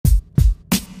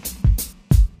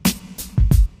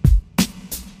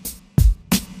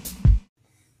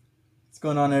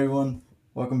going on, everyone?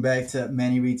 Welcome back to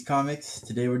Manny Reads Comics.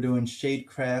 Today we're doing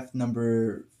Shadecraft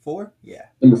number 4. Yeah,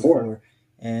 Number number four. 4.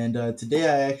 And today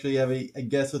I actually have a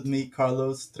guest with me,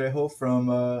 Carlos Trejo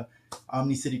from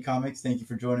Omni City Comics. Thank you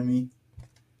for joining me.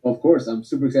 Of course, I'm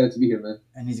super excited to be here, man.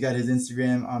 And he's got his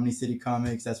Instagram, Omni City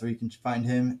Comics. That's where you can find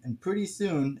him. And pretty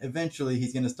soon, eventually,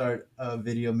 he's going to start a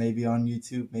video, maybe on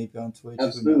YouTube, maybe on Twitch. Who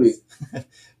Absolutely. knows?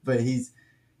 But he's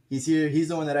here. He's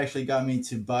the one that actually got me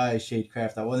to buy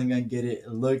Shadecraft. I wasn't gonna get it.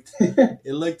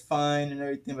 It looked fine and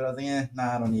everything, but I was like,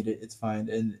 nah, I don't need it. It's fine.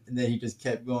 And then he just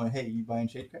kept going, hey, you buying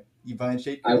Shadecraft? You buying I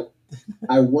Shadecraft?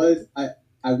 I was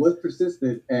I was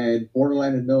persistent and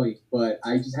borderline annoying, but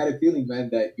I just had a feeling,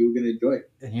 man, that you were gonna enjoy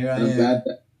it, And here I and I'm am. glad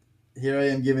that. Here I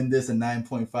am giving this a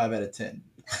 9.5 out of 10.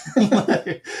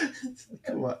 Like,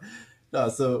 come on. No,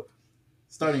 so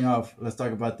starting off, let's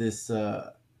talk about this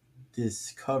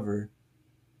cover.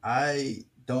 I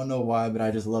don't know why, but I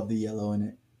just love the yellow in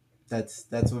it. That's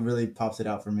what really pops it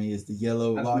out for me is the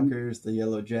yellow Absolutely, lockers, the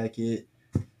yellow jacket,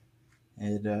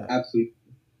 and absolutely.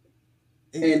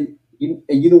 it, And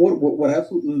you know what I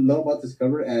absolutely love about this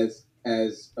cover as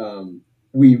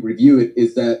we review it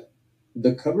is that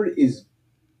the cover is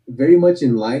very much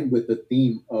in line with the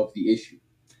theme of the issue.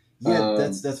 yeah,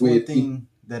 that's one With thing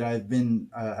that I've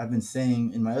been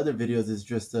saying in my other videos is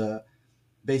just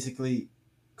basically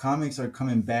comics are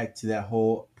coming back to that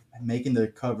whole making the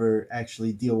cover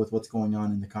actually deal with what's going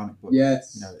on in the comic book. You know,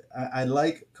 Yes, I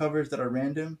like covers that are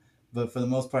random, but for the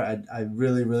most part, I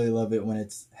really really love it when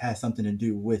it's has something to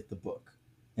do with the book,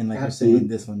 and like you're saying, absolutely,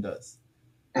 this one does.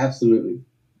 absolutely.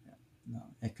 No,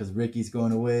 because Ricky's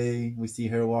going away. We see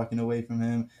her walking away from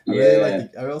him. I really like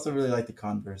Yeah, the. I also really like the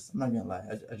Converse. I'm not gonna lie.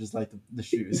 I just like the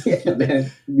shoes. yeah, Like,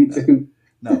 man. Me too.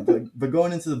 no, but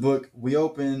going into the book, we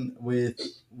open with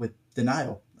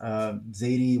denial.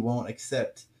 Zadie won't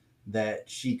accept that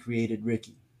she created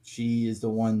Ricky. She is the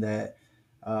one that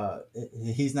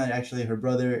he's not actually her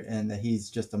brother, and that he's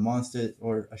just a monster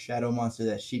or a shadow monster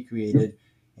that she created.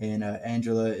 And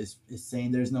Angela is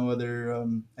saying there's no other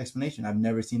explanation. I've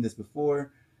never seen this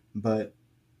before, but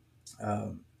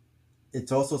um,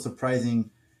 it's also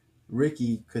surprising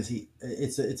Ricky because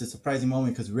it's a surprising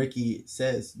moment because Ricky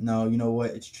says, "No, you know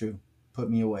what? It's true. Put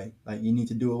me away. Like you need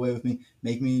to do away with me.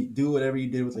 Make me do whatever you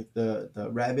did with like the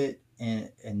rabbit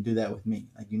and do that with me.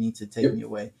 Like you need to take me Yep.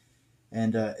 away."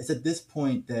 And it's at this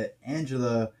point that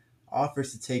Angela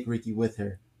offers to take Ricky with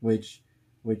her, which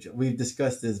we've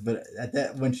discussed this, but at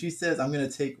that when she says I'm gonna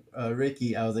take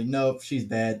Ricky, I was like, nope, she's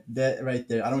bad. That right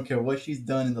there. I don't care what she's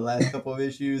done in the last couple of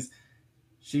issues.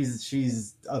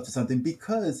 She's up to something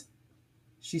because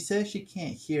she says she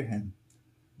can't hear him,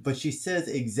 but she says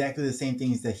exactly the same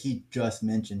things that he just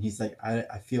mentioned. He's like,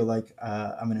 I feel like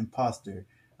I'm an imposter.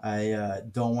 I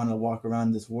don't want to walk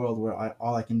around this world where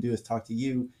all I can do is talk to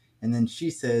you. And then she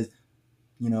says,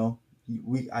 you know,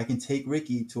 I can take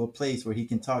Ricky to a place where he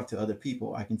can talk to other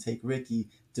people. I can take Ricky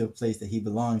to a place that he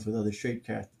belongs with other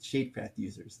shadecraft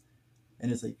users.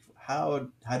 And it's like, how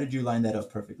did you line that up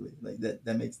perfectly? Like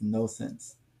that makes no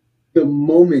sense. The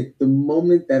moment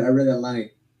that I read that line,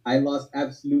 I lost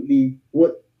absolutely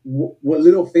what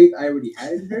little faith I already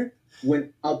had in her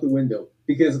went out the window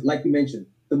because, like you mentioned,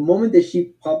 the moment that she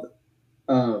popped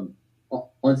um,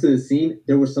 onto the scene,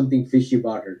 there was something fishy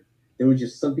about her. There was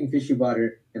just something fishy about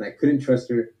her, and I couldn't trust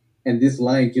her. And this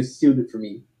line just sealed it for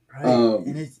me. Right,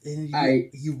 and Um, I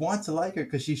you want to like her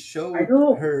because she I showed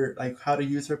know her like how to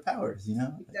use her powers, you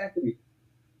know. Like, exactly.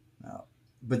 no.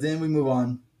 But then we move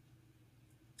on,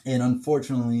 and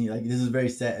unfortunately, like this is very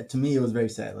sad to me. It was very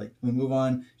sad. Like we move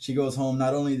on, she goes home.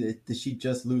 Not only did she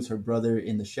just lose her brother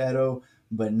in the shadow,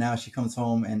 but now she comes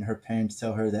home and her parents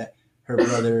tell her that her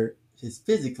brother is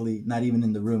physically not even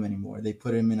in the room anymore. They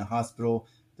put him in a hospital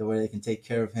where they can take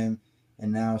care of him,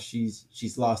 and now she's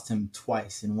lost him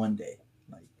twice in one day.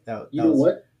 Like You that know was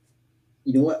what?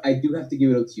 You know what? I do have to give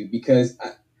it up to you because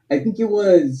I think it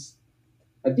was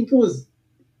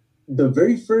the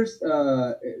very first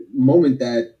moment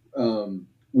that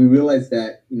we realized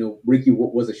that Ricky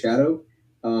was a shadow.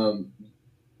 Um,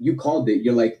 you called it.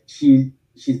 You're like she's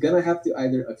gonna have to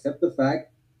either accept the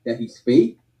fact that he's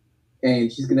fake,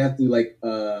 and she's gonna have to like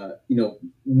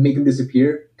make him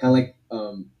disappear, kind of like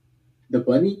the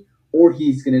bunny, or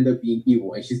he's gonna end up being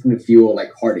evil, and she's gonna feel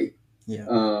like heartache.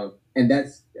 yeah. And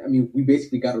that's, I mean, we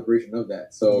basically got a version of that. Yeah,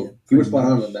 So you were pretty spot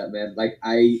on much. that, man. Like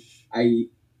I,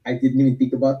 I didn't even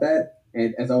think about that.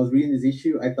 And as I was reading this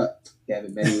issue, I thought, damn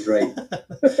it, man, he was right.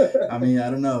 I mean, I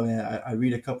don't know, man. I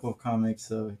read a couple of comics,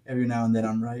 so every now and then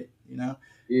I'm right, you know.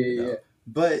 Yeah, You yeah, know.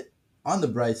 But on the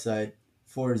bright side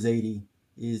for Zadie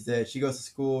is that she goes to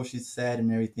school, she's sad and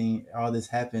everything. All this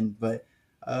happened, but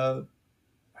uh,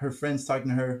 her friend's talking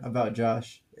to her about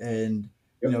Josh, and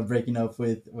Yep. breaking up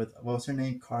with what was her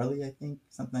name, Carly, I think,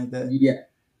 something like that. Yeah.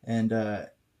 And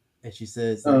and she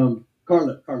says like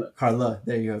Carla. Carla,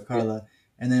 there you go, Yeah. Carla.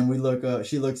 And then we look up,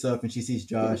 she looks up and she sees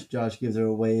Josh. Josh gives her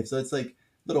a wave. So it's like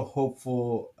little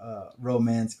hopeful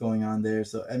romance going on there.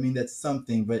 So I mean that's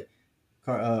something, but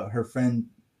her friend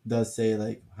does say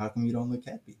like, how come you don't look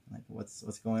happy? Like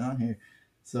what's going on here?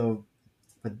 So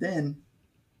but then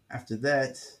after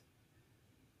that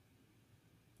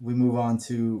we move on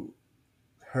to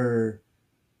her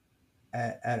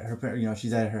at her,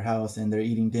 she's at her house and they're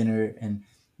eating dinner, and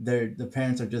the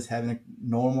parents are just having a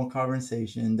normal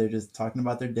conversation. They're just talking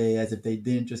about their day as if they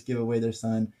didn't just give away their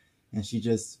son. And she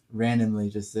just randomly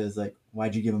just says like,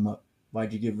 why'd you give him up?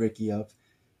 Why'd you give Ricky up?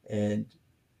 And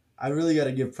I really got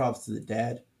to give props to the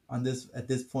dad on this at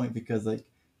this point, because like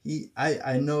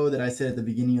I know that I said at the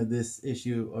beginning of this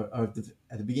issue, at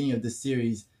the beginning of this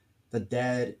series, the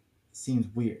dad seems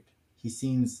weird. He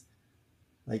seems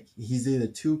like he's either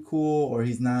too cool or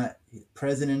he's not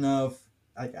present enough.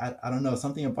 I don't know,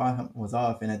 something about him was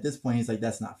off. And at this point he's like,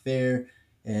 that's not fair.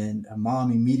 And a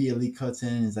mom immediately cuts in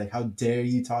and is like, how dare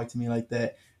you talk to me like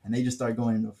that? And they just start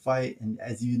going into a fight. And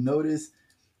as you notice,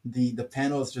 the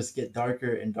panels just get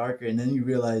darker and darker, and then you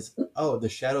realize, oh, the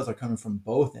shadows are coming from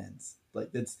both ends. Like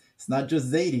it's not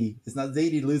just Zadie. It's not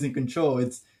Zadie losing control.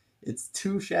 It's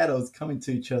two shadows coming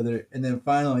to each other. And then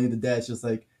finally the dad's just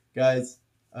like, guys,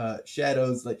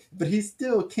 shadows, like, but he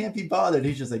still can't be bothered.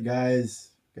 He's just like, guys,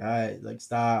 like,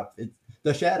 stop. It's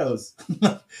the shadows.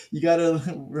 You gotta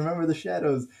remember the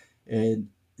shadows. And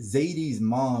Zadie's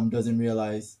mom doesn't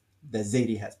realize that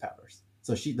Zadie has powers.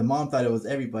 So the mom thought it was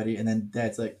everybody, and then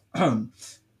dad's like,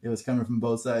 it was coming from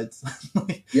both sides.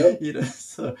 Yep.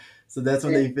 So that's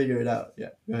when they figure it out. Yeah,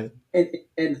 go ahead.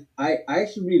 And I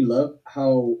actually really love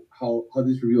how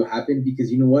this reveal happened,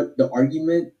 because you know what, the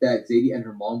argument that Zadie and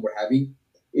her mom were having,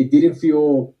 it didn't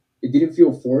feel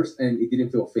forced, and it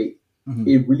didn't feel fake. Mm-hmm.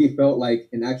 It really felt like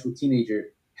an actual teenager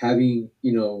having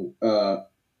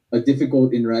a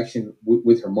difficult interaction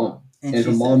with her mom, and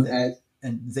her mom as.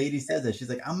 And Zadie says that she's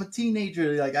like, I'm a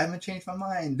teenager, like I haven't changed my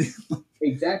mind.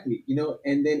 Exactly,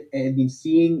 and then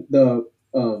seeing the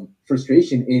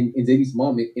frustration in Zadie's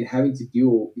mom in having to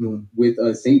deal with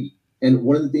Zadie. And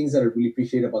one of the things that I really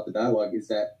appreciate about the dialogue is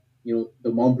that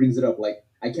the mom brings it up like,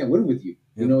 I can't win with you.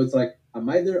 Yep. It's like, I'm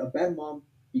either a bad mom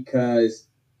because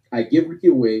I give Ricky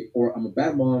away, or I'm a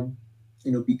bad mom,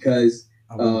 because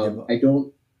I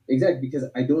don't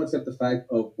accept the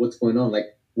fact of what's going on.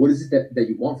 Like, what is it that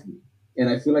you want from me? And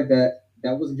I feel like that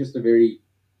wasn't just a very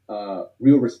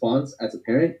real response as a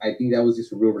parent. I think that was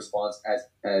just a real response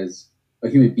as a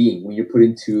human being when you're put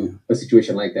into a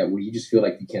situation like that where you just feel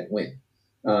like you can't win.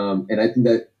 And I think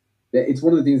that it's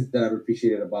one of the things that I've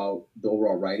appreciated about the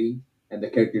overall writing and the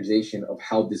characterization of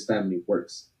how this family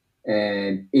works.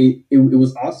 And it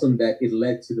was awesome that it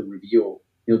led to the reveal,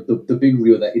 the big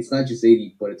reveal that it's not just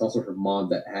Zadie, but it's also her mom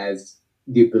that has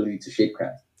the ability to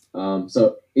shapecraft.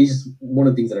 So it's just one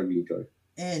of the things that I really enjoyed.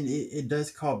 And it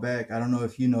does call back. I don't know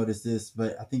if you noticed this,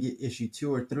 but I think issue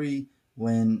 2 or 3,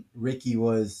 when Ricky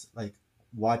was like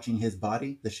watching his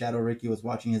body, the shadow Ricky was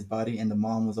watching his body, and the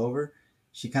mom was over.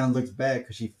 She kind of looks back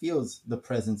because she feels the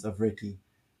presence of Ricky,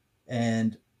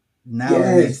 and now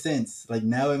it makes sense. Like,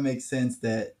 now it makes sense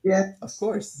that of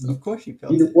course she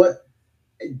felt it. You know what,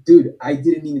 dude? I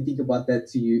didn't even think about that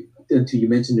until you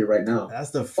mentioned it right now.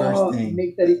 That's the first thing. It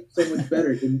makes that so much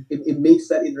better. It makes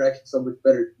that interaction so much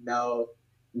better now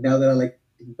that I like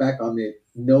back on it,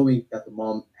 knowing that the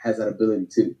mom has that ability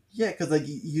too. Yeah, because like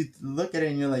you look at it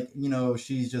and you're like,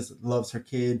 she just loves her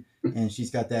kid and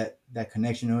she's got that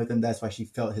connection with him. That's why she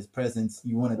felt his presence.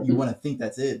 You want to think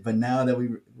that's it, but now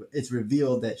that it's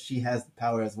revealed that she has the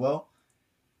power as well,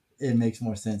 it makes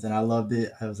more sense. And I loved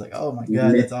it. I was like, oh my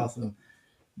god, that's awesome.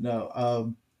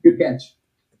 No, good catch.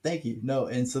 Thank you. No,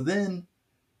 and so then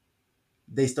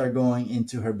they start going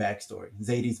into her backstory,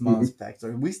 Zadie's mom's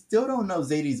backstory. We still don't know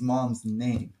Zadie's mom's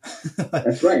name.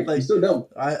 That's right. Like, we still don't.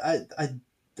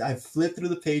 I flipped through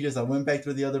the pages. I went back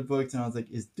through the other books, and I was like,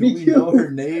 do we know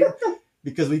her name?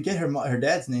 Because we get her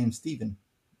dad's name, Steven.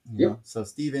 So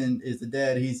Steven is the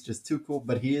dad. He's just too cool,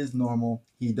 but he is normal.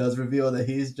 He does reveal that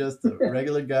he's just a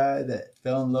regular guy that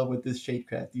fell in love with this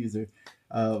shadecraft user.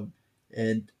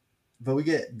 But we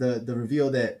get the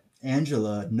reveal that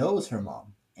Angela knows her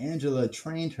mom. Angela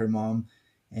trained her mom,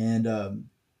 and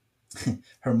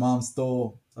her mom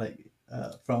stole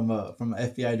from an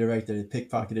FBI director. They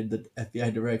pickpocketed the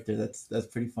FBI director. That's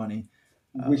pretty funny.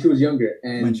 When she was younger,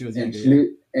 and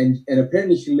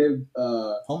apparently she lived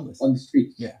homeless on the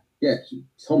street. Yeah, she's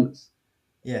homeless.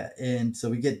 Yeah, and so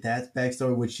we get that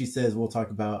backstory, which she says we'll talk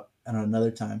about on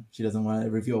another time. She doesn't want to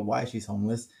reveal why she's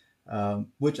homeless,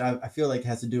 which I feel like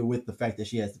has to do with the fact that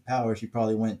she has the power. She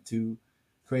probably went too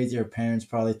crazy. Her parents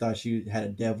probably thought she had a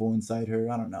devil inside her.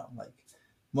 I don't know. Like,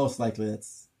 most likely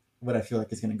that's what I feel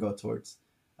like it's going to go towards.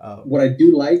 What I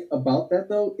do like about that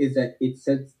though is that it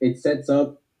sets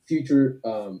up future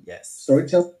Yes.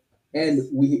 storytelling, and Yes.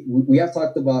 we have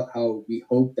talked about how we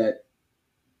hope that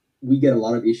we get a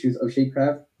lot of issues of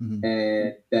Shadecraft, Hmm.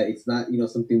 and that it's not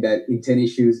something that in 10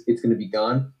 issues it's going to be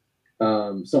gone.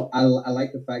 So I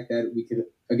like the fact that we could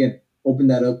again open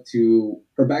that up to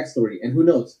her backstory, and who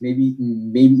knows, maybe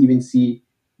even see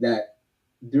that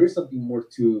there is something more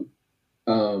to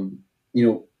um, you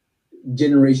know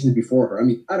generations before her. I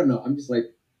mean, I don't know. I'm just like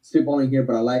spitballing here,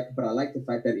 but I like the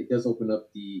fact that it does open up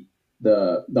the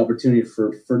opportunity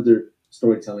for further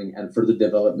storytelling and further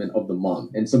development of the mom,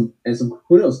 and some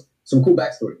who knows, some cool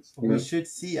backstories. We should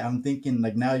see. I'm thinking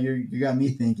like now you got me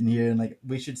thinking here, and like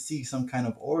we should see some kind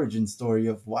of origin story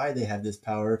of why they have this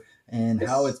power and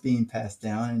how it's Yes, being passed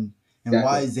down, and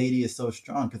why exactly. Zadie is so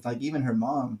strong. Because like even her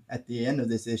mom at the end of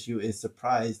this issue is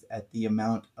surprised at the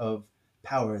amount of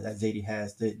power that Zadie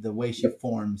has, the way she Yep.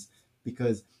 forms.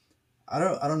 Because I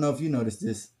don't know if you noticed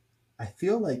this. I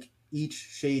feel like each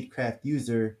Shadecraft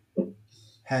user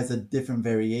has a different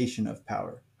variation of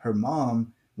power. Her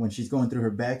mom, when she's going through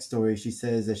her backstory, she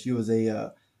says that she was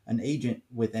a an agent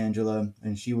with Angela,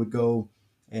 and she would go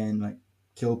and like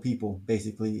kill people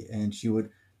basically, and she would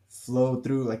flow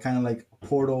through like kind of like a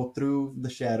portal through the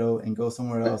shadow and go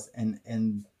somewhere else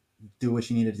and do what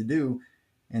she needed to do,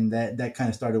 and that kind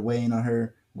of started weighing on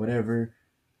her, whatever.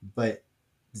 But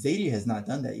Zadie has not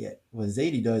done that yet. What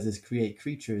Zadie does is create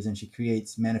creatures, and she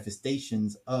creates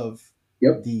manifestations of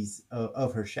Yep. these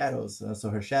of her shadows. So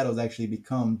her shadows actually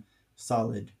become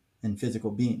solid and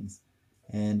physical beings.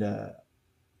 And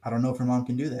I don't know if her mom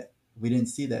can do that. We didn't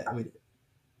see that.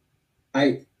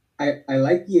 I I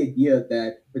like the idea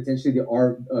that potentially there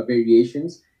are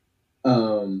variations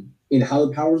in how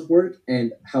the powers work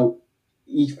and how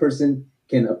each person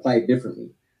can apply it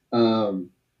differently. Um,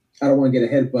 I don't want to get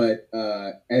ahead, but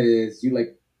as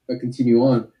you continue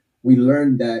on, we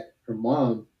learned that her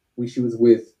mom, when she was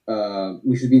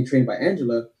being trained by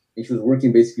Angela, and she was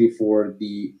working basically for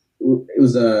it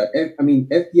was I mean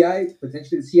FBI,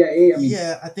 potentially the CIA. I mean,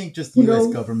 Yeah, I think just who U.S.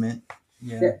 knows? government.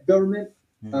 Yeah, That government.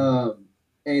 yeah,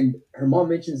 And her mom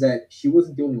mentions that she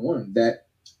wasn't the only one, that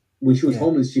when she was yeah.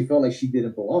 homeless, she felt like she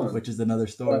didn't belong. Which is another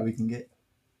story But we can get.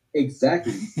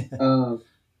 exactly, um,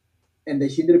 and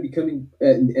that she ended up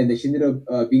and that she ended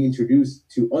up being introduced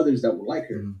to others that were like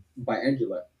her Mhm. by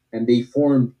Angela, and they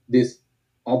formed this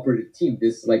operative team,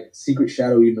 this like secret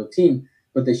shadow, team.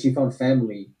 But that she found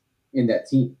family in that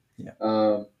team.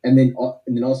 Yeah, And then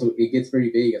also it gets very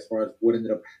vague as far as what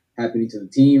ended up happening to the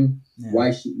team, yeah,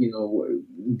 why she,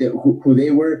 who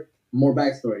they were, more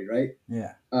backstory, right?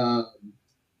 yeah. Um,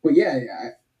 but yeah,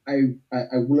 I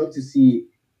would love to see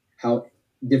how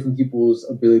different people's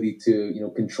ability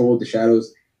to control the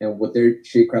shadows and what their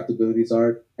shadecraft abilities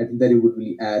are. I think that it would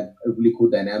really add a really cool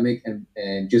dynamic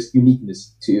and just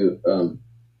uniqueness to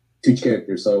each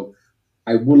character. So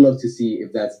I would love to see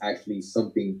if that's actually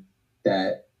something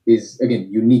that is again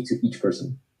unique to each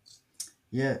person.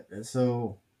 Yeah.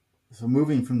 So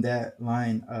moving from that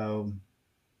line,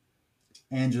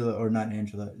 Angela or not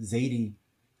Angela, Zadie,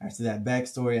 after that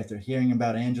backstory, after hearing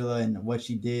about Angela and what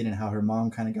she did and how her mom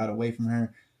kind of got away from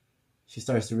her, she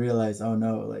starts to realize, oh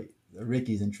no, like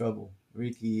Ricky's in trouble.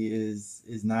 Ricky is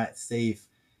not safe,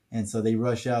 and so they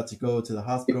rush out to go to the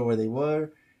hospital where they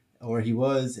were, or he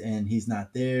was, and he's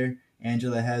not there.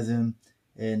 Angela has him,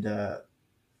 and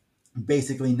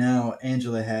basically now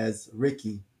Angela has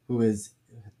Ricky, who is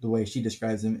the way she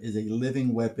describes him is a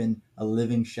living weapon, a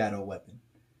living shadow weapon,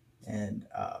 and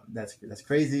that's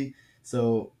crazy.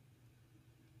 So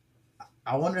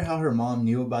I wonder how her mom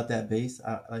knew about that base.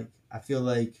 I feel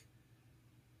like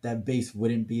that base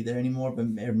wouldn't be there anymore, but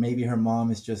maybe her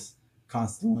mom is just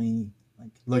constantly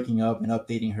like looking up and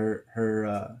updating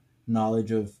her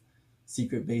knowledge of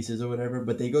secret bases or whatever.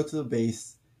 But they go to the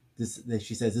base.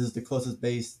 She says this is the closest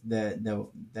base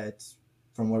that's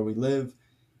from where we live,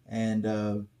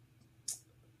 and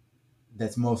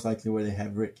that's most likely where they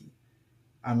have Ricky.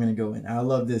 I'm gonna go in. I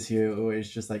love this here where it's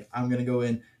just like I'm gonna go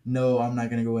in. No, I'm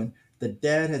not gonna go in. The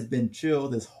dad has been chill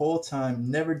this whole time,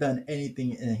 never done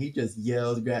anything, and he just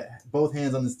yells, grab both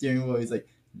hands on the steering wheel. He's like,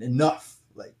 enough.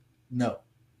 Like, no,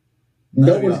 none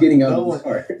No of one's y'all, getting out no of this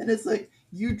one. car. And it's like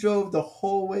you drove the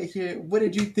whole way here. What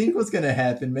did you think was gonna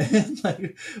happen, man?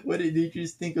 Like, what did you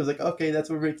just think? It was like, okay, that's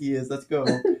where Ricky is. Let's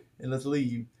go and let's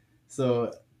leave.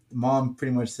 So mom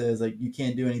pretty much says like, you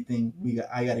can't do anything.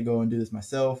 I got to go and do this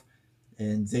myself.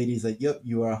 And Zadie's like, yep,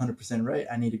 you are 100% right.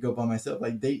 I need to go by myself.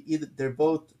 Like they're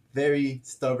both very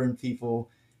stubborn people,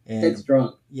 and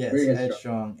Headstrong, yes, very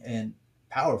headstrong. headstrong and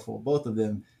powerful, both of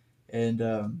them. And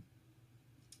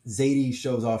Zadie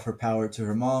shows off her power to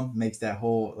her mom, makes that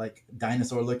whole like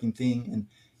dinosaur looking thing, and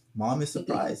mom is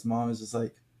surprised. Mom is just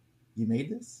like, "You made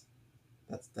this?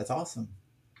 That's awesome.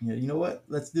 You know what?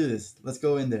 Let's do this. Let's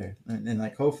go in there." And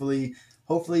like hopefully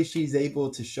she's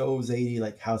able to show Zadie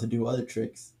like how to do other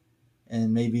tricks,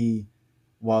 and maybe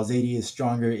while Zadie is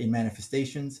stronger in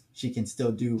manifestations, she can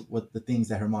still do what the things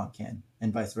that her mom can,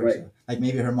 and vice versa. Right. Like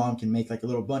maybe her mom can make like a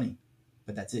little bunny,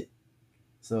 but that's it.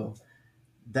 So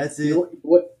that's it. You know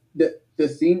what the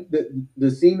scene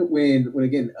when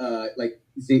again like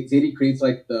Zadie creates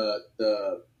like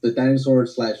the dinosaur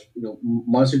slash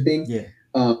monster thing. Yeah.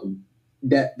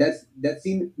 That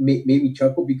scene made me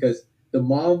chuckle because the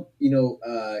mom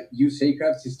used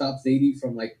Shaycraft to stop Zadie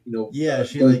from Yeah,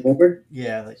 she going like forward.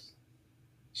 yeah, like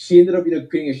She ended up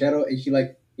creating a shadow, and she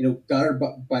got her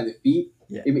by the feet.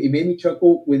 yeah. It made me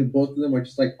chuckle when both of them are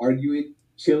just like arguing,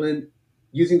 chilling,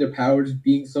 using their powers,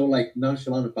 being so like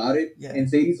nonchalant about it. Yeah. And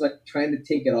Zadie's like trying to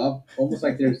take it off, almost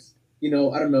like there's I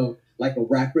don't know, like a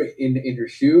rapper in her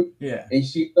shoe. Yeah. And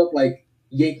she ends up like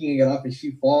yanking it off, and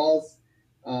she falls.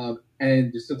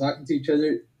 And they're still talking to each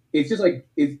other. It's just like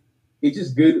it's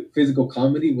just good physical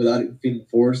comedy without it feeling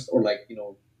forced or like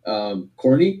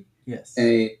corny. Yes.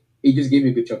 And it just gave me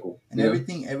a good chuckle. And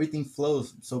everything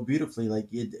flows so beautifully. Like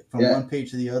from one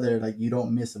page to the other, like you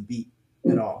don't miss a beat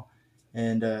at all.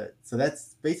 And so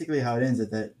that's basically how it ends.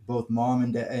 That both mom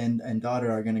and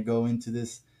daughter are going to go into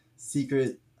this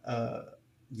secret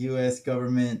U.S.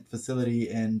 government facility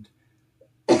and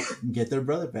get their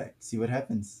brother back. See what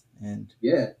happens. And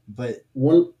but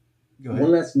one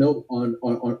last note on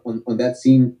that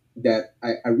scene that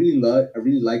I really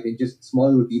like, and just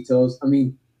small little details. I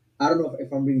mean, I don't know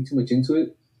if I'm reading too much into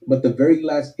it, but the very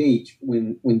last page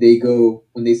when they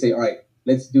say, all right,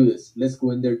 let's do this, let's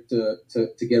go in there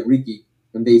to get Ricky,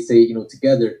 and they say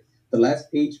together, the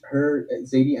last page,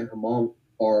 Zadie and her mom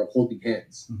are holding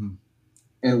hands. Mm-hmm.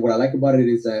 And what I like about it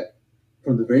is that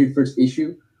from the very first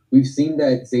issue, we've seen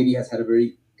that Zadie has had a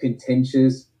very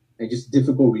contentious and just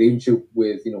difficult relationship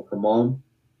with her mom,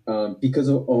 because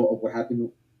of what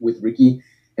happened with Ricky,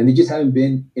 and they just haven't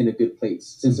been in a good place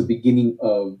since the beginning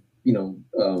of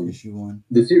issue 1,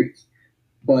 the series.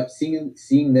 But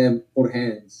seeing them hold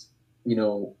hands,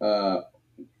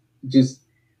 just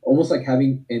almost like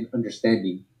having an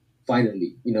understanding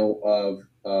finally,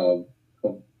 of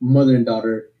mother and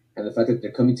daughter, and the fact that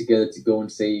they're coming together to go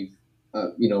and save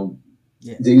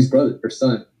Zadie's brother, her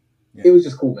son. Yeah. It was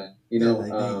just cool, man.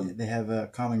 They have a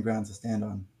common ground to stand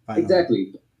on. Finally.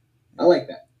 Exactly. I like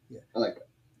that. Yeah, I like that.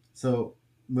 So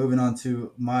moving on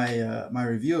to my my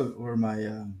review or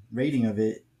my rating of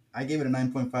it, I gave it a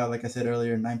 9.5. Like I said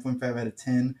earlier, 9.5 out of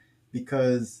 10,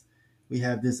 because we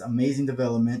have this amazing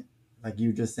development, like you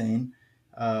were just saying.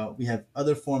 We have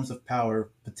other forms of power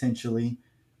potentially.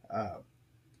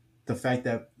 The fact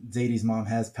that Zadie's mom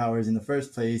has powers in the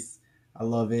first place, I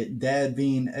love it. Dad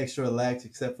being extra relaxed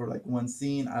except for like one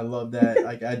scene, I love that.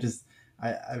 Like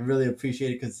I really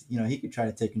appreciate it because he could try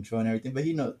to take control and everything, but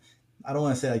I don't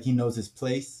want to say like he knows his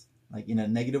place like in a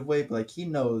negative way, but like he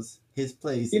knows his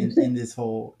place in this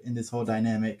whole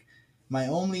dynamic. My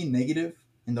only negative,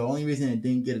 and the only reason it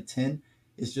didn't get a 10,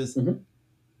 is just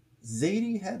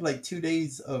Zadie had like 2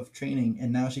 days of training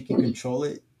and now she can control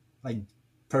it like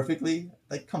perfectly.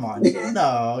 Like, come on,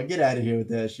 no, get out of here with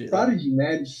that shit. Prodigy,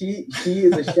 man. She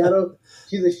is a shadow.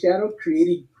 She's a shadow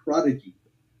creating prodigy.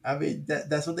 I mean,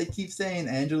 that's what they keep saying.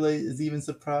 Angela is even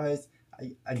surprised.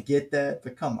 I get that,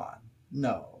 but come on,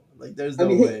 no, like there's no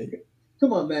way. Hey,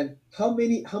 come on, man. How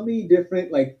many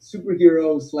different like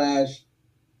superhero slash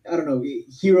I don't know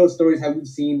hero stories have we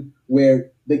seen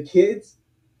where the kids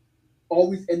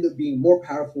always end up being more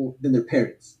powerful than their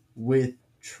parents with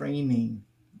training?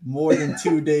 More than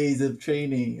 2 days of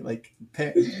training, like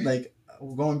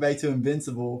going back to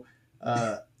Invincible.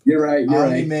 You're right.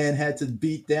 Omni-Man had to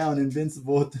beat down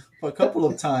Invincible a couple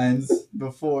of times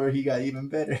before he got even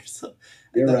better. So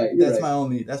that's my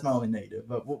only negative.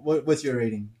 But what's your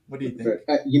rating? What do you think?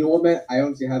 You know what, man? I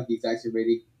honestly have the exact same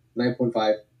rating,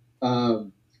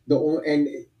 9.5.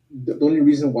 The only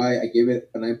reason why I gave it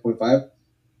a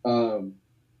 9.5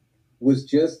 was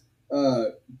just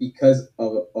because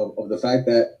of the fact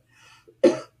that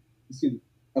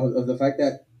of the fact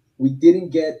that we didn't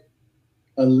get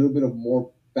a little bit of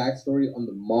more backstory on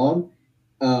the mom,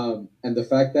 and the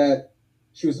fact that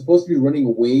she was supposed to be running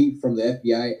away from the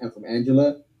FBI and from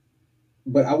Angela,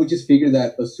 but I would just figure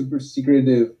that a super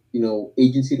secretive,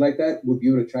 agency like that would be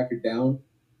able to track her down,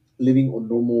 living a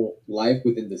normal life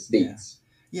within the Yeah. states.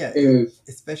 Yeah. If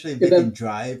Especially if if they can that,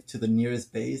 drive to the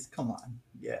nearest base. Come on.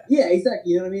 Yeah. yeah,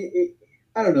 exactly. You know what I mean?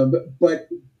 I don't know, but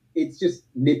it's just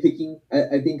nitpicking.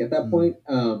 I think at that Mm. point,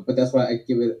 but that's why I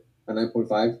give it a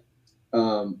 9.5.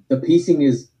 The pacing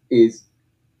is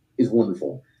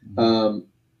wonderful. Mm.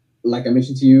 Like I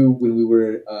mentioned to you when we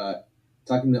were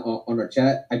talking on our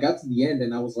chat, I got to the end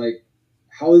and I was like,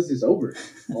 "How is this over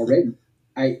already?"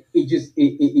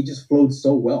 It just flowed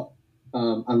so well.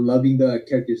 I'm loving the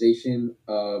characterization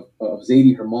of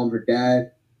Zadie, her mom, her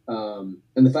dad, and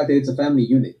the fact that it's a family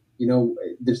unit.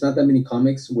 There's not that many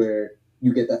comics where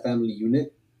you get that family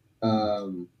unit,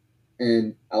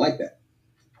 and I like that.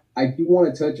 I do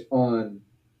want to touch on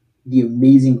the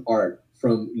amazing art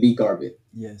from Lee Garbett.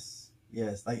 Yes.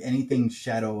 Yes. Like anything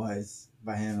shadow wise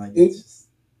by him, like it's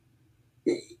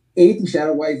It, just Anything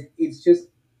shadow wise, it's just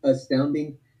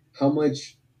astounding how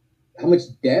much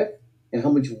depth and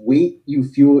how much weight you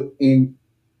feel in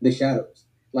the shadows.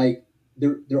 Like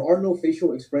there are no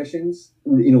facial expressions,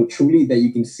 truly that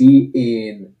you can see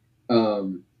in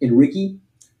Ricky,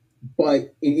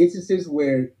 but in instances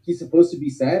where he's supposed to be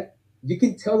sad, you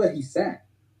can tell that he's sad.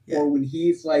 yeah. Or when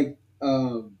he's like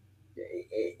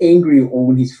angry or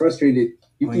when he's frustrated,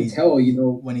 you When can he's tell.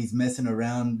 when he's messing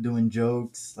around doing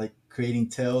jokes, like creating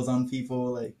tells on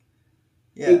people, like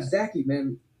yeah. Exactly,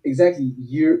 man. Exactly.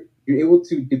 You're able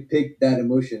to depict that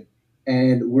emotion,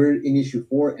 and we're in issue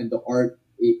 4, and the art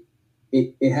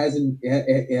it hasn't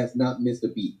it has not missed a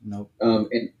beat. Nope.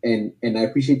 And I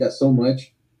appreciate that so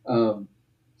much.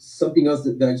 Something else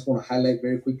that I just want to highlight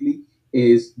very quickly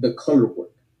is the color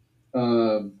work.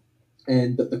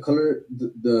 And the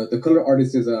color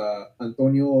artist is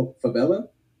Antonio Favela.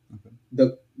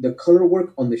 Okay. The color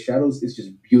work on the shadows is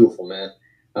just beautiful, man.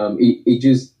 It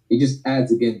just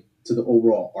adds again to the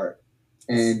overall art.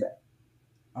 And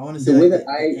I want to say the way like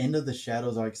that the end of the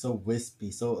shadows are like so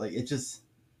wispy, so like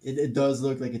it does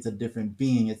look like it's a different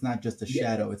being. It's not just a yeah,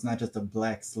 shadow. It's not just a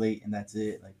black slate and that's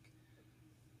it. Like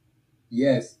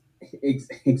yes,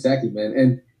 exactly, man.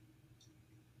 And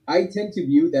I tend to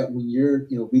view that when you're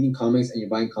reading comics and you're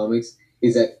buying comics,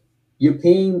 is that you're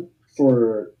paying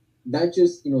for not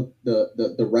just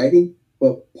the writing,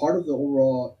 but part of the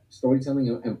overall storytelling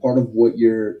and part of what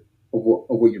you're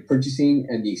purchasing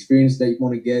and the experience that you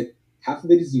want to get. Half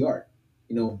of it is the art,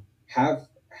 half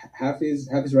half his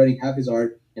writing, half his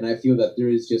art, and I feel that there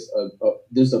is just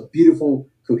there's a beautiful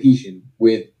cohesion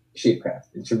with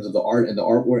Shadecraft in terms of the art and the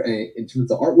artwork, in terms of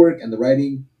the artwork and the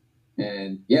writing,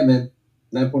 and yeah, man,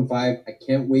 9.5. I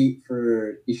can't wait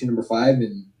for issue number 5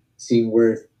 and seeing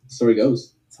where the story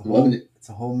goes. I'm loving it. it's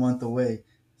a whole month away.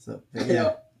 So but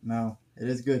yeah, no, it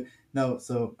is good. No,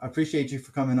 so I appreciate you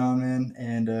for coming on, man,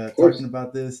 and talking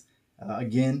about this.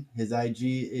 Again, his IG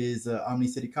is Omni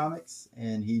City Comics,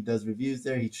 and he does reviews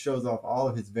there. He shows off all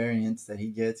of his variants that he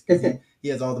gets because he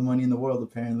has all the money in the world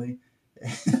apparently.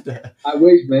 And, I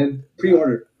wish, man.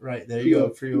 Pre-order. Right there, you go.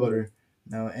 Pre-order.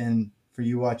 No, and for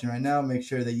you watching right now, make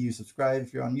sure that you subscribe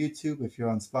if you're on YouTube, if you're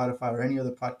on Spotify or any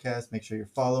other podcast. Make sure you're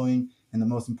following, and the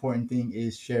most important thing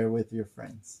is share with your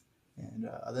friends. And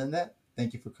other than that,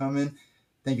 thank you for coming,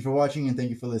 thank you for watching, and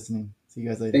thank you for listening. See you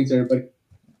guys later. Thanks, everybody.